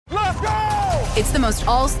It's the most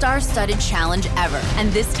all-star studded challenge ever.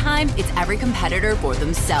 And this time, it's every competitor for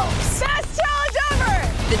themselves. Best challenge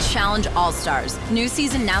ever! The Challenge All-Stars. New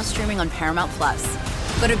season now streaming on Paramount+.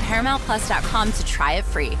 Go to ParamountPlus.com to try it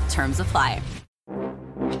free. Terms apply.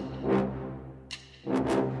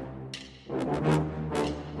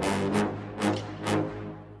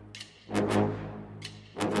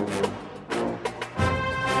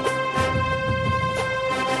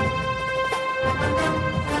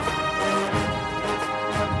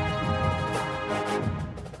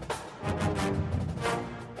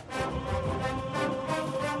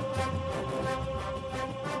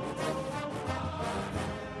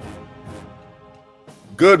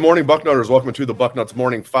 Good morning, Bucknutters. Welcome to the Bucknuts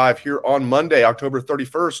Morning 5 here on Monday, October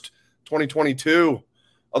 31st, 2022,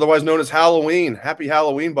 otherwise known as Halloween. Happy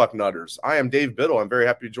Halloween, Bucknutters. I am Dave Biddle. I'm very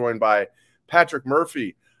happy to be joined by Patrick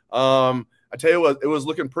Murphy. I tell you what, it was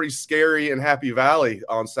looking pretty scary in Happy Valley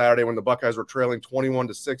on Saturday when the Buckeyes were trailing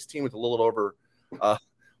 21-16 with a little over,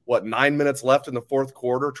 9 minutes left in the fourth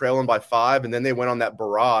quarter, trailing by 5, and then they went on that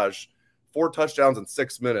barrage, 4 touchdowns in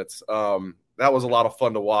 6 minutes. That was a lot of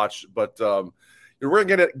fun to watch, but we're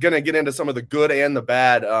going to get into some of the good and the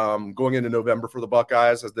bad going into November for the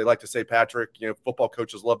Buckeyes, as they like to say, Patrick. You know, football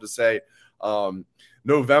coaches love to say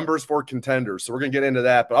November's for contenders. So we're going to get into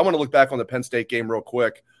that. But I want to look back on the Penn State game real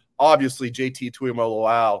quick. Obviously, JT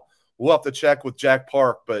Tuimoloau. We'll have to check with Jack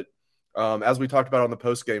Park. But as we talked about on the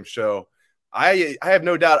postgame show, I have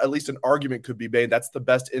no doubt at least an argument could be made. That's the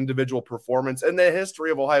best individual performance in the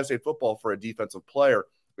history of Ohio State football for a defensive player.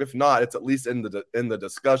 If not, it's at least in the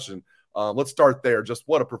discussion. Let's start there. Just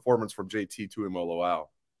what a performance from JT Tuimoloau.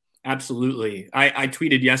 Absolutely. I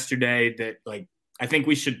tweeted yesterday that I think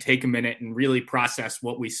we should take a minute and really process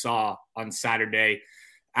what we saw on Saturday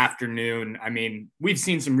afternoon. I mean, we've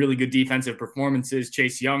seen some really good defensive performances.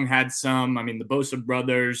 Chase Young had some. I mean, the Bosa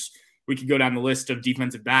brothers. We could go down the list of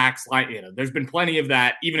defensive backs. There's been plenty of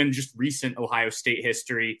that, even in just recent Ohio State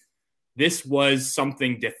history. This was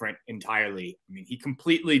something different entirely. I mean, he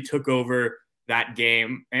completely took over that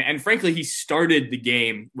game. And frankly, he started the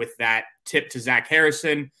game with that tip to Zach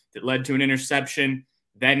Harrison that led to an interception.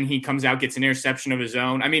 Then he comes out, gets an interception of his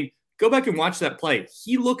own. I mean, go back and watch that play.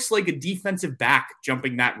 He looks like a defensive back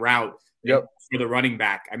jumping that route for the running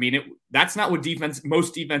back. I mean, that's not what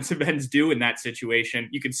most defensive ends do in that situation.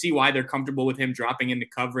 You can see why they're comfortable with him dropping into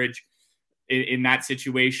coverage in that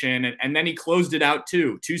situation. And then he closed it out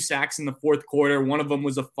too. 2 sacks in the fourth quarter. One of them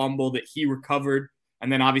was a fumble that he recovered.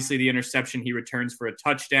 And then obviously the interception he returns for a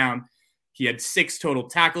touchdown. He had 6 total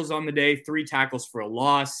tackles on the day, 3 tackles for a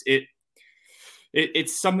loss.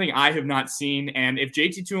 It's something I have not seen. And if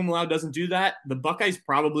JT Tuimoloau doesn't do that, the Buckeyes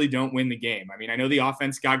probably don't win the game. I mean, I know the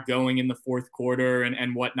offense got going in the fourth quarter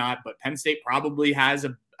and whatnot, but Penn State probably has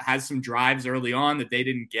some drives early on that they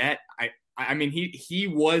didn't get. I mean, he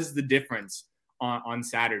was the difference on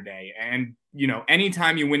Saturday. And,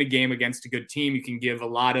 anytime you win a game against a good team, you can give a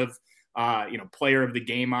lot of player of the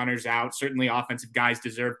game honors out. Certainly offensive guys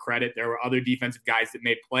deserve credit. There were other defensive guys that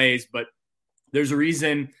made plays, but there's a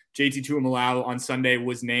reason JT Tuimoloau on Sunday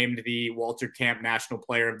was named the Walter Camp National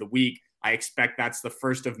Player of the Week. I expect that's the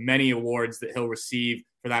first of many awards that he'll receive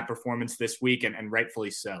for that performance this week, and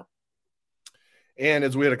rightfully so. And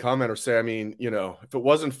as we had a commenter say, I mean, if it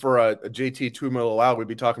wasn't for a JT Tuimoloau, we'd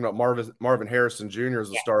be talking about Marvin Harrison Jr. as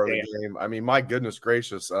the star of the game. I mean, my goodness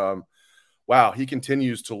gracious. Wow, he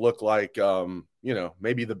continues to look like,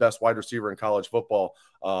 maybe the best wide receiver in college football.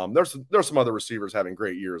 There's some other receivers having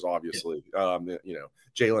great years, obviously.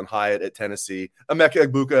 Jalen Hyatt at Tennessee, Emeka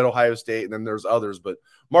Egbuka at Ohio State, and then there's others. But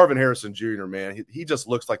Marvin Harrison Jr., man, he just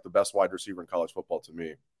looks like the best wide receiver in college football to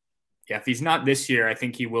me. Yeah, if he's not this year, I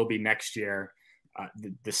think he will be next year.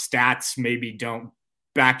 The stats maybe don't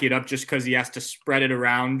back it up just because he has to spread it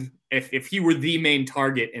around. If he were the main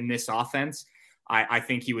target in this offense, I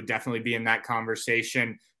think he would definitely be in that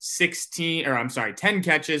conversation. 10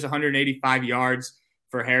 catches, 185 yards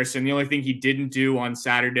for Harrison. The only thing he didn't do on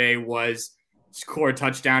Saturday was score a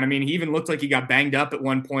touchdown. I mean, he even looked like he got banged up at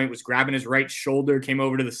one point, was grabbing his right shoulder, came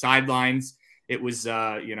over to the sidelines. It was,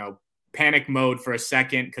 panic mode for a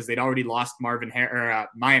second because they'd already lost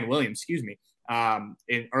Mayan Williams,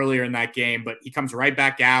 earlier in that game. But he comes right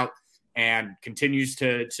back out and continues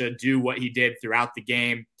to do what he did throughout the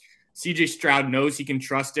game. CJ Stroud knows he can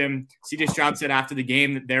trust him. CJ Stroud said after the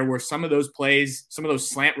game that there were some of those plays, some of those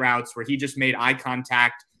slant routes where he just made eye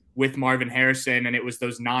contact with Marvin Harrison, and it was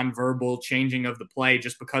those nonverbal changing of the play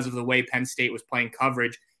just because of the way Penn State was playing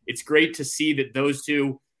coverage. It's great to see that those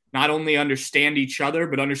two not only understand each other,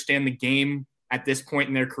 but understand the game at this point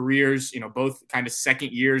in their careers, both kind of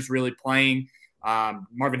second years really playing.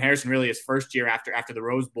 Marvin Harrison really his first year after the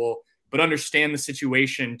Rose Bowl. but understand the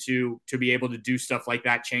situation to be able to do stuff like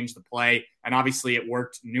that, change the play. And obviously it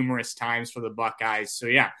worked numerous times for the Buckeyes. So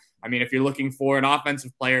yeah, I mean, if you're looking for an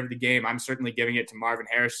offensive player of the game, I'm certainly giving it to Marvin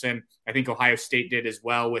Harrison. I think Ohio State did as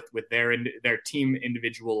well with their team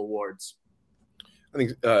individual awards. I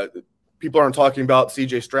think people aren't talking about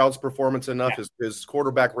CJ Stroud's performance enough. Yeah. His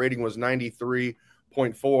quarterback rating was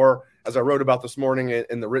 93.4. As I wrote about this morning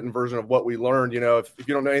in the written version of what we learned, if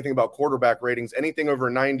you don't know anything about quarterback ratings, anything over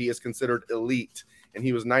 90 is considered elite. And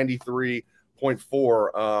he was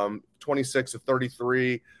 93.4, 26 of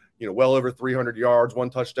 33, well over 300 yards, 1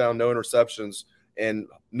 touchdown, no interceptions, and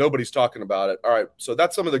nobody's talking about it. All right, so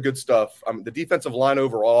that's some of the good stuff. The defensive line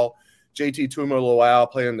overall, JT Tuimoloau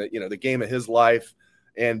playing the game of his life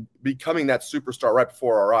and becoming that superstar right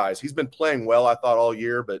before our eyes. He's been playing well, I thought, all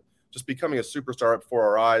year, but just becoming a superstar right before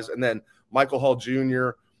our eyes. And then Michael Hall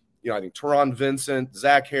Jr., I think Teron Vincent,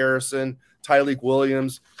 Zach Harrison, Tyleik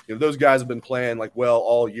Williams, those guys have been playing well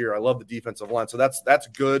all year. I love the defensive line. So that's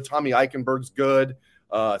good. Tommy Eichenberg's good.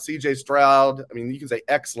 CJ Stroud, you can say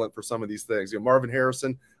excellent for some of these things. Marvin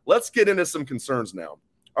Harrison. Let's get into some concerns now.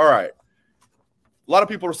 All right. A lot of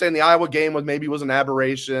people are saying the Iowa game was an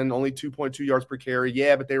aberration, only 2.2 yards per carry.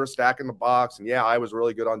 Yeah, but they were stacking the box. And yeah, Iowa's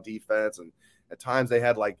really good on defense. And at times they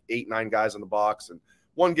had 8-9 guys in the box, and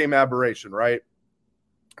one game aberration, right?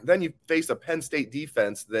 Then you face a Penn State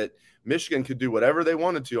defense that Michigan could do whatever they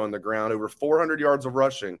wanted to on the ground, over 400 yards of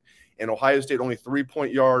rushing, and Ohio State only 3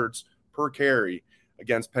 yards per carry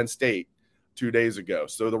against Penn State 2 days ago.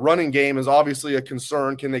 So the running game is obviously a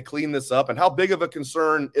concern. Can they clean this up? And how big of a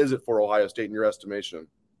concern is it for Ohio State in your estimation?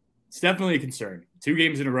 It's definitely a concern. 2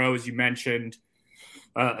 games in a row, as you mentioned,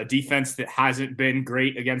 a defense that hasn't been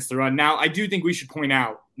great against the run. Now, I do think we should point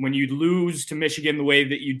out, when you lose to Michigan the way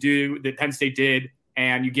that you do, that Penn State did,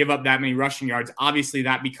 and you give up that many rushing yards, obviously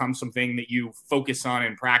that becomes something that you focus on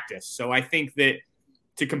in practice. So I think that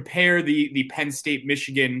to compare the Penn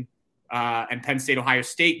State-Michigan and Penn State-Ohio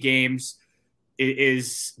State games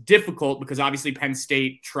is difficult, because obviously Penn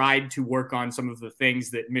State tried to work on some of the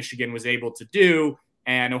things that Michigan was able to do,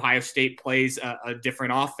 and Ohio State plays a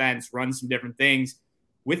different offense, runs some different things.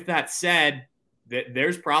 With that said,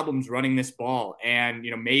 there's problems running this ball. And,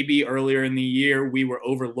 maybe earlier in the year we were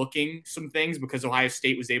overlooking some things because Ohio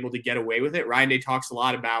State was able to get away with it. Ryan Day talks a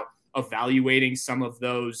lot about evaluating some of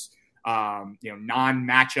those,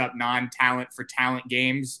 non-matchup, non-talent for talent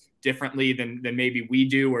games differently than maybe we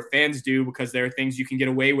do or fans do, because there are things you can get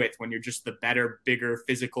away with when you're just the better, bigger,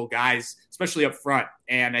 physical guys, especially up front.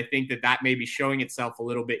 And I think that may be showing itself a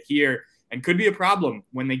little bit here and could be a problem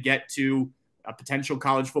when they get to a potential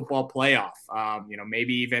college football playoff,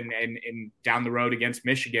 maybe even in down the road against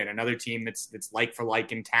Michigan, another team that's like for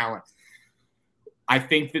like in talent. I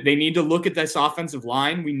think that they need to look at this offensive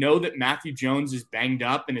line. We know that Matthew Jones is banged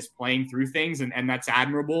up and is playing through things, and that's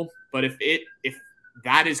admirable. But if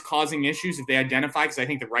that is causing issues, if they identify, because I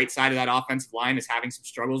think the right side of that offensive line is having some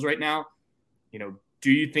struggles right now,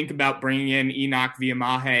 do you think about bringing in Enoch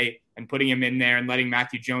Viamahe and putting him in there and letting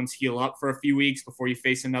Matthew Jones heal up for a few weeks before you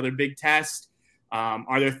face another big test?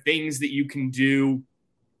 Are there things that you can do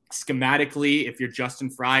schematically if you're Justin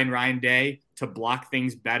Fry and Ryan Day to block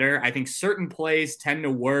things better? I think certain plays tend to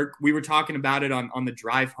work. We were talking about it on the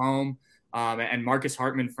drive home, and Marcus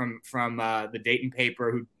Hartman from the Dayton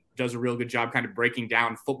paper, who does a real good job kind of breaking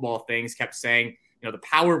down football things, kept saying, the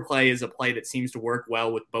power play is a play that seems to work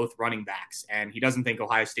well with both running backs, and he doesn't think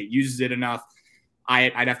Ohio State uses it enough.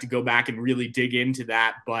 I'd have to go back and really dig into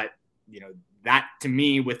that, but that to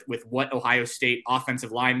me, with what Ohio State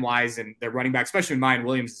offensive line wise and their running back, especially when Mayan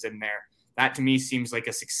Williams is in there, that to me seems like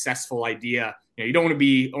a successful idea. You don't want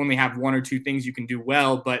to only have 1 or 2 things you can do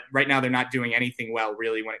well, but right now they're not doing anything well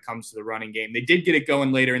really when it comes to the running game. They did get it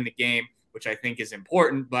going later in the game, which I think is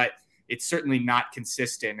important, but it's certainly not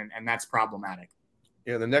consistent, and that's problematic.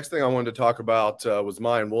 Yeah, the next thing I wanted to talk about was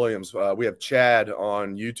Mayan Williams. We have Chad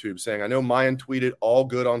on YouTube saying, I know Mayan tweeted all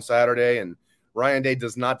good on Saturday, and Ryan Day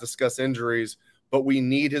does not discuss injuries, but we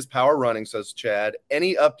need his power running, says Chad.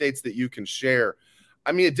 Any updates that you can share?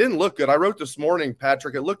 It didn't look good. I wrote this morning,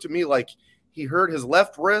 Patrick, it looked to me like he hurt his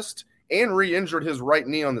left wrist and re-injured his right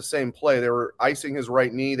knee on the same play. They were icing his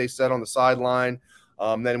right knee, they said, on the sideline.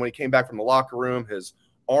 Then when he came back from the locker room, his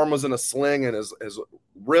arm was in a sling and his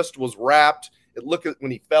wrist was wrapped. It looked like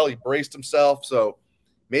when he fell, he braced himself. So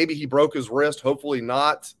maybe he broke his wrist. Hopefully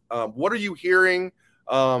not. What are you hearing?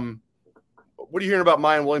 What are you hearing about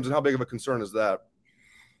Mayan Williams, and how big of a concern is that?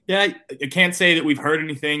 Yeah, I can't say that we've heard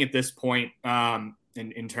anything at this point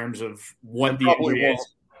in terms of what the injury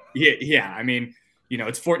is. Yeah.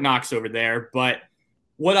 It's Fort Knox over there. But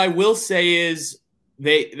what I will say is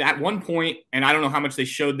at one point, and I don't know how much they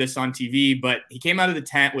showed this on TV, but he came out of the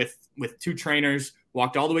tent with two trainers,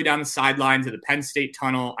 walked all the way down the sideline to the Penn State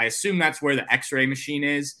tunnel. I assume that's where the X-ray machine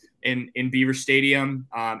is in Beaver Stadium.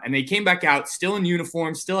 And they came back out still in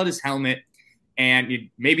uniform, still had his helmet. And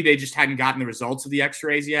maybe they just hadn't gotten the results of the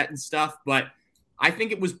X-rays yet and stuff. But I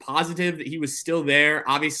think it was positive that he was still there.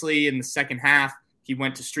 Obviously, in the second half, he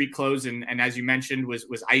went to street clothes and as you mentioned,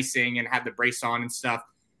 was icing and had the brace on and stuff.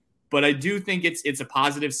 But I do think it's a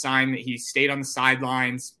positive sign that he stayed on the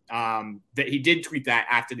sidelines, that he did tweet that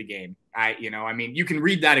after the game. You can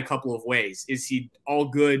read that a couple of ways. Is he all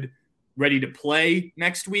good, ready to play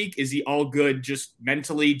next week? Is he all good just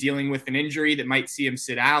mentally dealing with an injury that might see him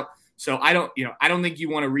sit out? So I don't think you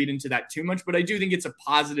want to read into that too much, but I do think it's a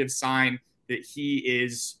positive sign that he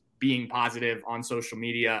is being positive on social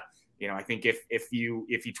media. I think if you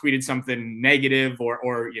tweeted something negative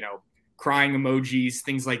or crying emojis,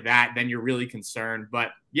 things like that, then you're really concerned. But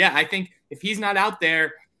yeah, I think if he's not out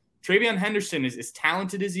there, TreVeyon Henderson is as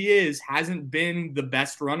talented as he is, hasn't been the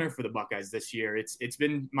best runner for the Buckeyes this year. It's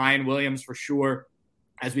been Mayan Williams for sure.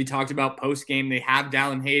 As we talked about post game, they have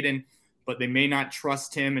Dallin Hayden, but they may not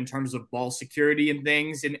trust him in terms of ball security and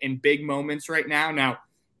things in big moments right now. Now,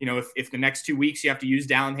 if the next 2 weeks you have to use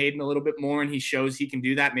Dallin Hayden a little bit more and he shows he can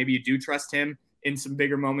do that, maybe you do trust him in some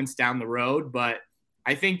bigger moments down the road. But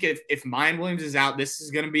I think if Mayan Williams is out, this is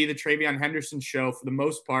going to be the TreVeyon Henderson show for the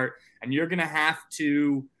most part, and you're going to have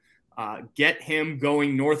to get him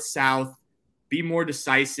going north-south, be more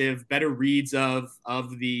decisive, better reads of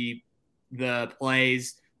the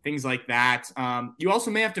plays, things like that. You also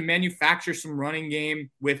may have to manufacture some running game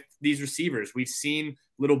with these receivers. We've seen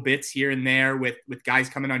little bits here and there with guys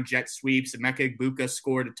coming on jet sweeps. Emeka Egbuka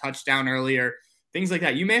scored a touchdown earlier, things like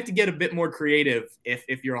that. You may have to get a bit more creative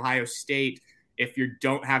if you're Ohio State. If you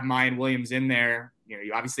don't have Mayan Williams in there,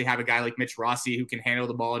 you obviously have a guy like Mitch Rossi who can handle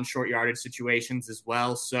the ball in short yardage situations as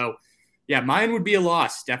well. So, yeah, Mayan would be a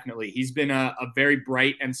loss, definitely. He's been a very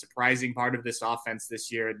bright and surprising part of this offense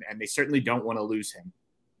this year, and they certainly don't want to lose him.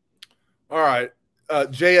 All right.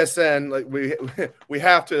 JSN, like we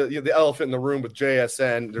have to, the elephant in the room with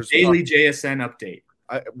JSN. There's daily JSN update.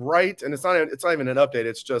 Right, and it's not even an update.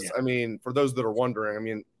 It's just, for those that are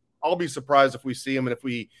wondering, I'll be surprised if we see him, and if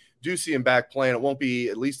we do see him back playing, it won't be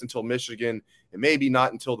at least until Michigan, and maybe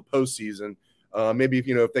not until the postseason. Maybe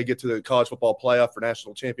if they get to the college football playoff for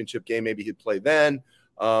national championship game, maybe he'd play then.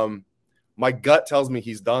 My gut tells me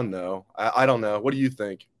he's done, though. I don't know. What do you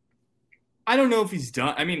think? I don't know if he's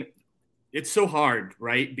done. It's so hard,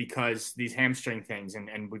 right? Because these hamstring things,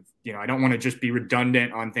 and we've, I don't want to just be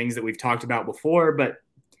redundant on things that we've talked about before, but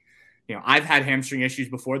I've had hamstring issues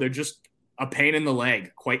before. They're just a pain in the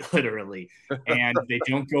leg, quite literally, and they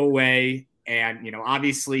don't go away. And,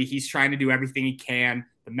 obviously he's trying to do everything he can.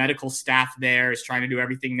 The medical staff there is trying to do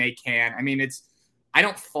everything they can. I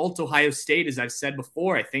don't fault Ohio State, as I've said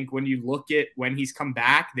before. I think when you look at when he's come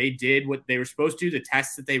back, they did what they were supposed to. The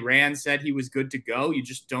tests that they ran said he was good to go. You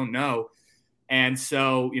just don't know. And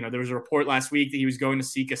so, there was a report last week that he was going to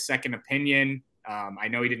seek a second opinion. I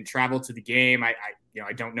know he didn't travel to the game. I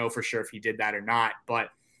don't know for sure if he did that or not, but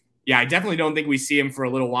yeah, I definitely don't think we see him for a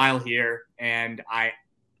little while here. And I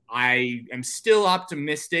am still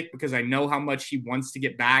optimistic because I know how much he wants to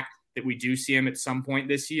get back, that we do see him at some point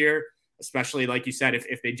this year, especially like you said,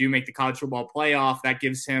 if they do make the college football playoff, that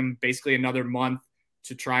gives him basically another month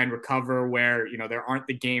to try and recover where, there aren't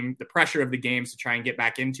the pressure of the games to try and get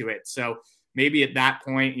back into it. So maybe at that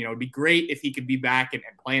point, it'd be great if he could be back and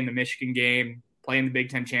play in the Michigan game, play in the Big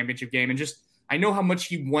Ten championship game. And just, I know how much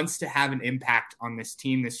he wants to have an impact on this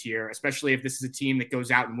team this year, especially if this is a team that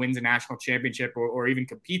goes out and wins a national championship or even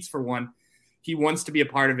competes for one. He wants to be a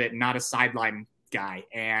part of it, not a sideline guy.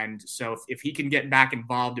 And so if he can get back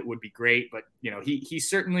involved, it would be great. But, he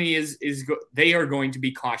certainly is they are going to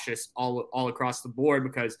be cautious all across the board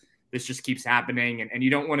because this just keeps happening. And you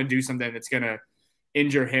don't want to do something that's going to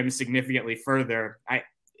injure him significantly further.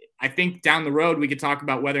 I think down the road, we could talk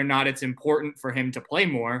about whether or not it's important for him to play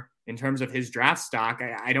more in terms of his draft stock.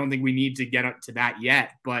 I don't think we need to get up to that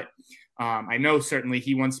yet, but I know certainly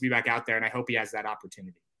he wants to be back out there, and I hope he has that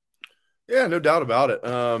opportunity. Yeah, no doubt about it.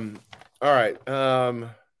 All right.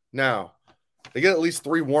 Now, they get at least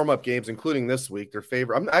 3 warm-up games, including this week. They're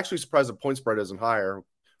favored. I'm actually surprised the point spread isn't higher.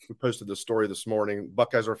 We posted the story this morning.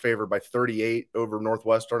 Buckeyes are favored by 38 over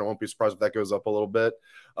Northwestern. I won't be surprised if that goes up a little bit.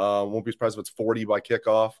 Won't be surprised if it's 40 by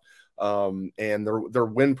kickoff. And their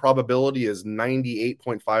win probability is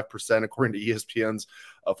 98.5% according to ESPN's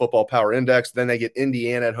Football Power Index. Then they get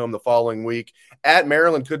Indiana at home the following week. At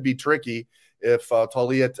Maryland could be tricky if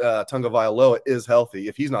Taulia Tagovailoa is healthy.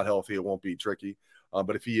 If he's not healthy, it won't be tricky.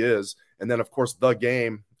 But if he is, And then, of course, the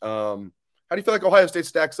game. How do you feel like Ohio State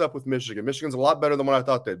stacks up with Michigan? Michigan's a lot better than what I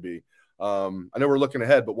thought they'd be. I know we're looking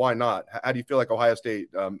ahead, but why not? How do you feel like Ohio State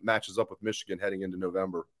matches up with Michigan heading into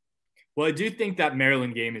November? Well, I do think that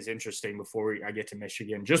Maryland game is interesting before I get to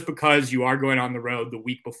Michigan, just because you are going on the road the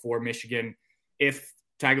week before Michigan. If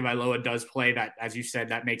Tagovailoa does play, that, as you said,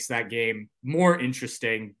 that makes that game more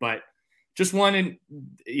interesting. But just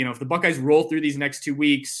if the Buckeyes roll through these next 2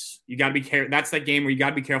 weeks, you got to be careful. That's that game where you got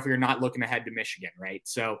to be careful you're not looking ahead to Michigan, right?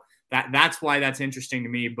 So that's why that's interesting to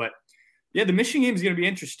me. But yeah, the Michigan game is going to be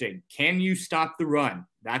interesting. Can you stop the run?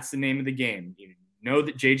 That's the name of the game. You know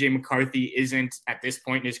that J.J. McCarthy isn't, at this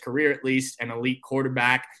point in his career at least, an elite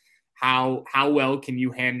quarterback. How well can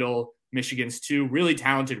you handle Michigan's two really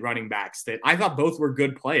talented running backs that I thought both were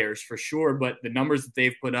good players for sure, but the numbers that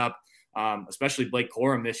they've put up, especially Blake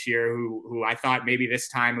Corum this year, who I thought maybe this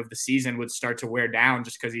time of the season would start to wear down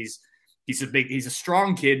just because he's a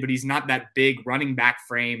strong kid, but he's not that big running back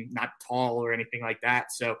frame, not tall or anything like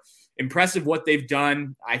that. So impressive what they've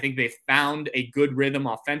done. I think they've found a good rhythm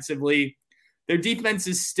offensively. Their defense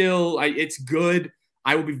is still, it's good.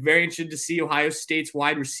 I will be very interested to see Ohio State's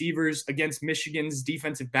wide receivers against Michigan's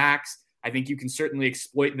defensive backs. I think you can certainly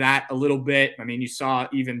exploit that a little bit. I mean, you saw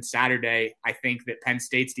even Saturday, I think that Penn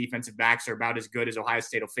State's defensive backs are about as good as Ohio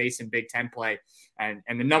State will face in Big Ten play. And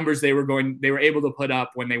the numbers they were able to put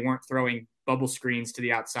up when they weren't throwing bubble screens to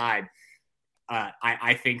the outside,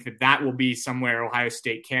 I think that will be somewhere Ohio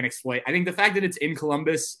State can exploit. I think the fact that it's in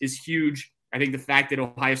Columbus is huge. I think the fact that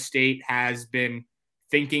Ohio State has been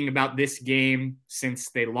thinking about this game since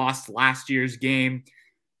they lost last year's game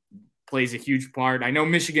plays a huge part. I know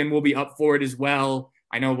Michigan will be up for it as well.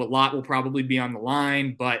 I know a lot will probably be on the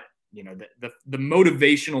line, but the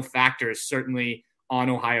motivational factor is certainly on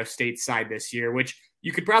Ohio State's side this year, which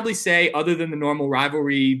you could probably say, other than the normal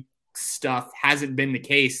rivalry stuff, hasn't been the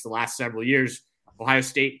case the last several years. Ohio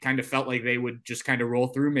State kind of felt like they would just kind of roll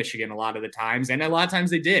through Michigan a lot of the times. And a lot of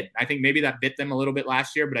times they did. I think maybe that bit them a little bit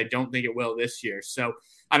last year, but I don't think it will this year. So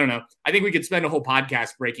I don't know. I think we could spend a whole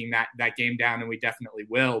podcast breaking that game down, and we definitely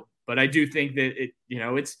will. But I do think that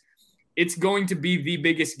it's going to be the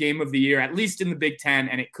biggest game of the year, at least in the Big Ten,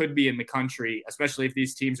 and it could be in the country, especially if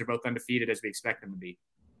these teams are both undefeated as we expect them to be.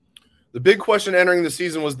 The big question entering the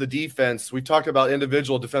season was the defense. We talked about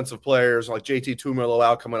individual defensive players like JT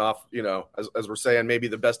Tuimoloau coming off, as we're saying, maybe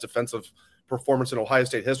the best defensive performance in Ohio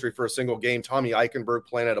State history for a single game. Tommy Eichenberg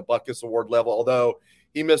playing at a Butkus Award level, although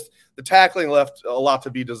he missed the tackling, left a lot to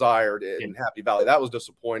be desired in Happy Valley. That was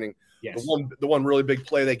disappointing. Yes. The one really big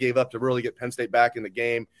play they gave up to really get Penn State back in the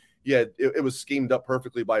game. Yeah, it was schemed up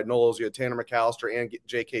perfectly by Knowles. You had Tanner McAllister and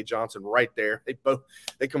J.K. Johnson right there.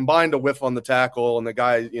 They combined a whiff on the tackle, and the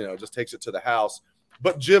guy, just takes it to the house.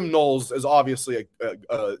 But Jim Knowles is obviously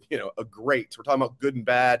a great. We're talking about good and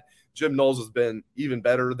bad. Jim Knowles has been even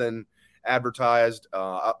better than advertised.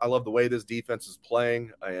 I love the way this defense is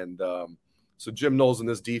playing, and so Jim Knowles and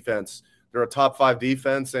this defense, they're a top 5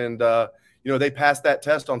 defense, and they passed that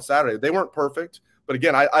test on Saturday. They weren't perfect, but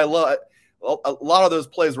again, I love. A lot of those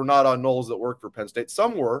plays were not on Knowles that worked for Penn State.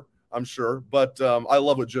 Some were, I'm sure, but I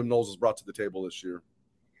love what Jim Knowles has brought to the table this year.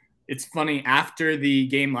 It's funny, after the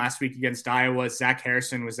game last week against Iowa, Zach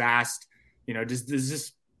Harrison was asked, does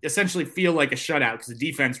this essentially feel like a shutout? Because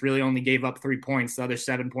the defense really only gave up 3 points. The other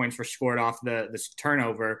 7 points were scored off this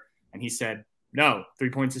turnover. And he said, no, 3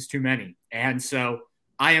 points is too many. And so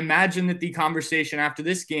I imagine that the conversation after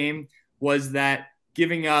this game was that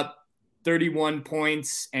giving up 31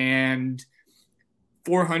 points and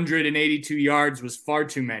 482 yards was far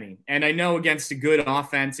too many. And I know against a good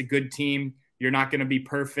offense, a good team, you're not going to be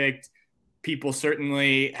perfect. People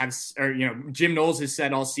certainly have, Jim Knowles has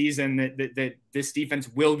said all season that this defense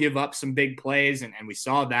will give up some big plays, and we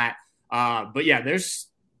saw that. But yeah, there's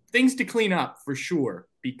things to clean up for sure,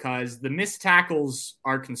 because the missed tackles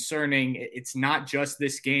are concerning. It's not just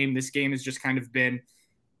this game. This game has just kind of been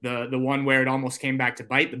the one where it almost came back to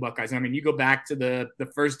bite the Buckeyes. I mean, you go back to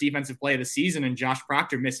the first defensive play of the season and Josh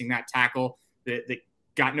Proctor missing that tackle that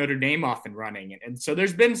got Notre Dame off and running. And so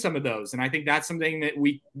there's been some of those. And I think that's something that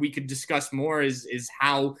we could discuss more is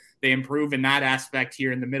how they improve in that aspect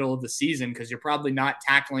here in the middle of the season, because you're probably not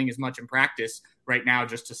tackling as much in practice right now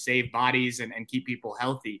just to save bodies and keep people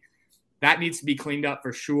healthy. That needs to be cleaned up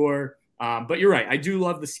for sure. But you're right. I do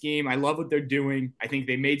love the scheme. I love what they're doing. I think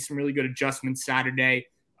they made some really good adjustments Saturday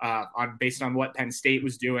based on what Penn State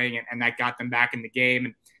was doing, and that got them back in the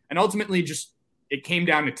game. And ultimately just it came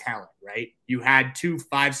down to talent, right? You had 2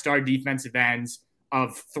 5-star defensive ends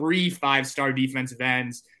of 3 5-star defensive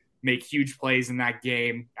ends make huge plays in that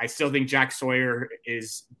game. I still think Jack Sawyer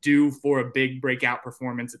is due for a big breakout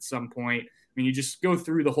performance at some point. mean, you just go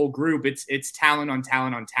through the whole group. It's talent on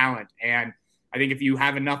talent on talent. And I think if you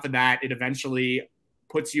have enough of that, it eventually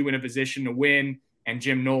puts you in a position to win. And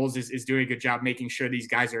Jim Knowles is doing a good job making sure these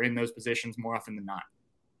guys are in those positions more often than not.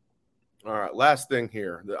 All right, last thing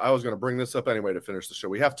here. I was going to bring this up anyway to finish the show.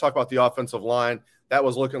 We have to talk about the offensive line. That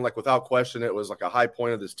was looking like, without question, it was like a high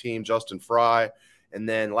point of this team, Justin Fry. And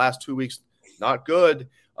then last 2 weeks, not good.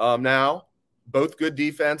 Now, both good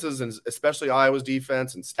defenses, and especially Iowa's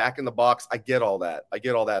defense and stacking the box. I get all that.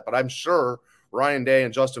 But I'm sure Ryan Day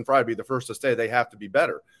and Justin Fry would be the first to say they have to be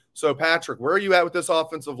better. So, Patrick, where are you at with this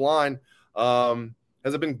offensive line?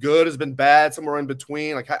 Has it been good? Has it been bad? Somewhere in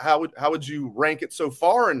between? Like, how would you rank it so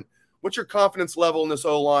far? And what's your confidence level in this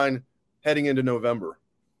O-line heading into November?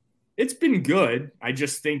 It's been good. I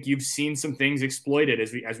just think you've seen some things exploited,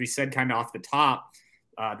 as we said, kind of off the top,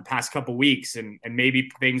 the past couple weeks, and maybe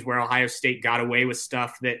things where Ohio State got away with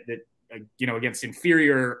stuff that against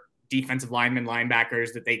inferior defensive linemen,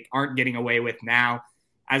 linebackers, that they aren't getting away with now.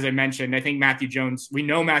 As I mentioned, I think we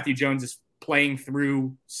know Matthew Jones is playing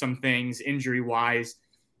through some things injury-wise.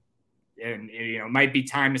 And, it might be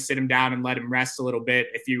time to sit him down and let him rest a little bit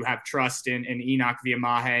if you have trust in Enoch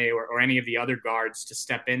Viamahe or any of the other guards to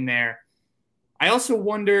step in there. I also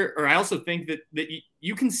think that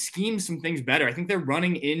you can scheme some things better. I think they're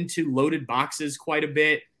running into loaded boxes quite a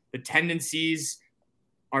bit. The tendencies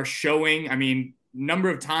are showing. I mean, number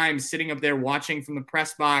of times sitting up there watching from the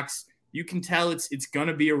press box, you can tell it's going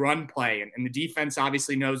to be a run play. And the defense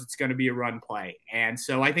obviously knows it's going to be a run play. And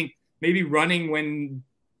so I think maybe running when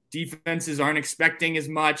defenses aren't expecting as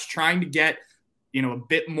much, trying to get, a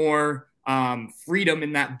bit more freedom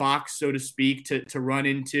in that box, so to speak, to run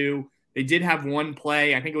into. They did have one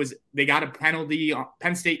play. I think they got a penalty.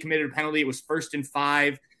 Penn State committed a penalty. It was 1st and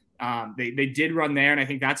 5. They did run there. And I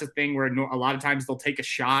think that's a thing where a lot of times they'll take a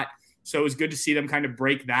shot. So it was good to see them kind of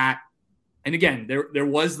break that. And again, there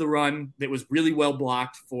was the run that was really well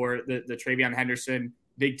blocked for the TreVeyon Henderson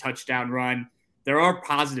big touchdown run. There are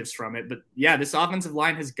positives from it, but yeah, this offensive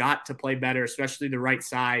line has got to play better, especially the right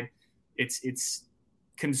side. It's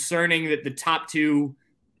concerning that the top two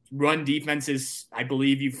run defenses, I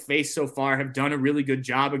believe you've faced so far, have done a really good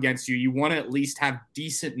job against you. You want to at least have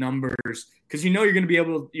decent numbers because you're going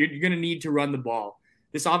to need to run the ball.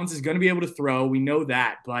 This offense is going to be able to throw. We know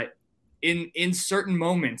that, but in certain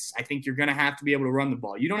moments, I think you're going to have to be able to run the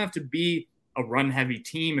ball. You don't have to be a run-heavy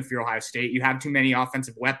team if you're Ohio State. You have too many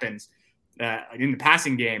offensive weapons in the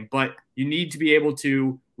passing game, but you need to be able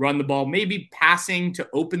to run the ball. Maybe passing to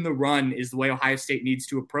open the run is the way Ohio State needs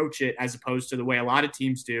to approach it, as opposed to the way a lot of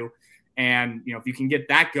teams do. And, if you can get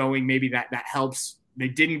that going, maybe that helps. They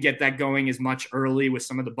didn't get that going as much early with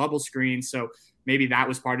some of the bubble screens, so maybe that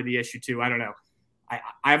was part of the issue too. I don't know.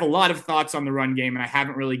 I have a lot of thoughts on the run game, and I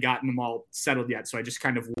haven't really gotten them all settled yet, so I just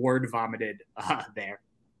kind of word vomited there.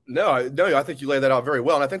 No, I think you laid that out very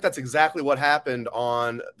well. And I think that's exactly what happened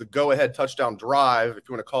on the go-ahead touchdown drive, if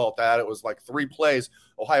you want to call it that. It was like 3 plays.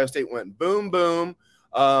 Ohio State went boom, boom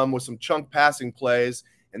with some chunk passing plays,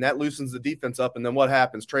 and that loosens the defense up. And then what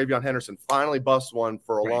happens? TreVeyon Henderson finally busts one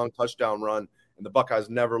for a long touchdown run, and the Buckeyes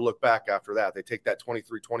never look back after that. They take that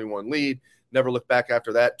 23-21 lead, never look back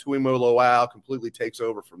after that. Tuimoloau completely takes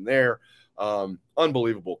over from there.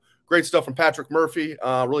 Unbelievable. Great stuff from Patrick Murphy.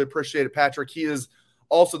 Really appreciate it, Patrick. He is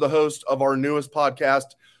also the host of our newest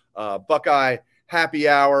podcast, Buckeye Happy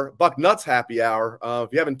Hour, Bucknuts Happy Hour.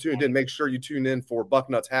 If you haven't tuned in, make sure you tune in for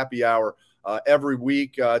Bucknuts Happy Hour every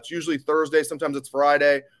week. It's usually Thursday. Sometimes it's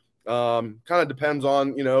Friday. Kind of depends on,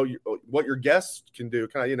 what your guests can do,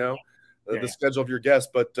 the schedule of your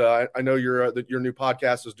guests. But I know your new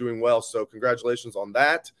podcast is doing well, so congratulations on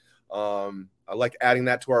that. I like adding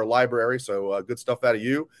that to our library, so good stuff out of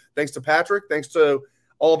you. Thanks to Patrick. Thanks to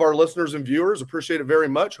all of our listeners and viewers. Appreciate it very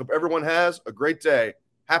much. Hope everyone has a great day.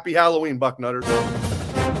 Happy Halloween, Bucknutters.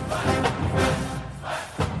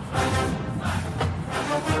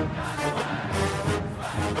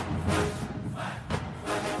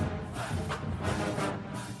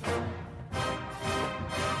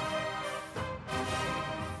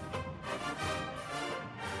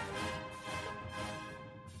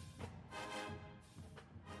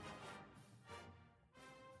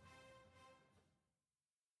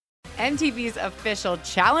 MTV's official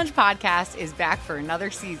Challenge podcast is back for another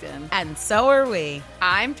season. And so are we.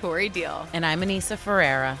 I'm Tori Deal. And I'm Anissa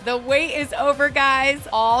Ferreira. The wait is over, guys.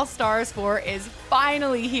 All Stars 4 is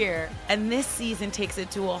finally here. And this season takes it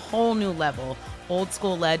to a whole new level. Old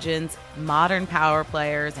school legends, modern power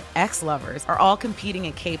players, and ex-lovers are all competing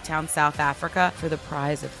in Cape Town, South Africa for the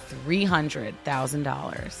prize of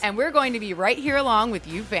 $300,000. And we're going to be right here along with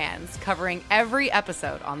you fans, covering every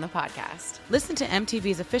episode on the podcast. Listen to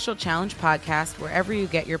MTV's official Challenge podcast wherever you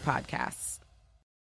get your podcasts.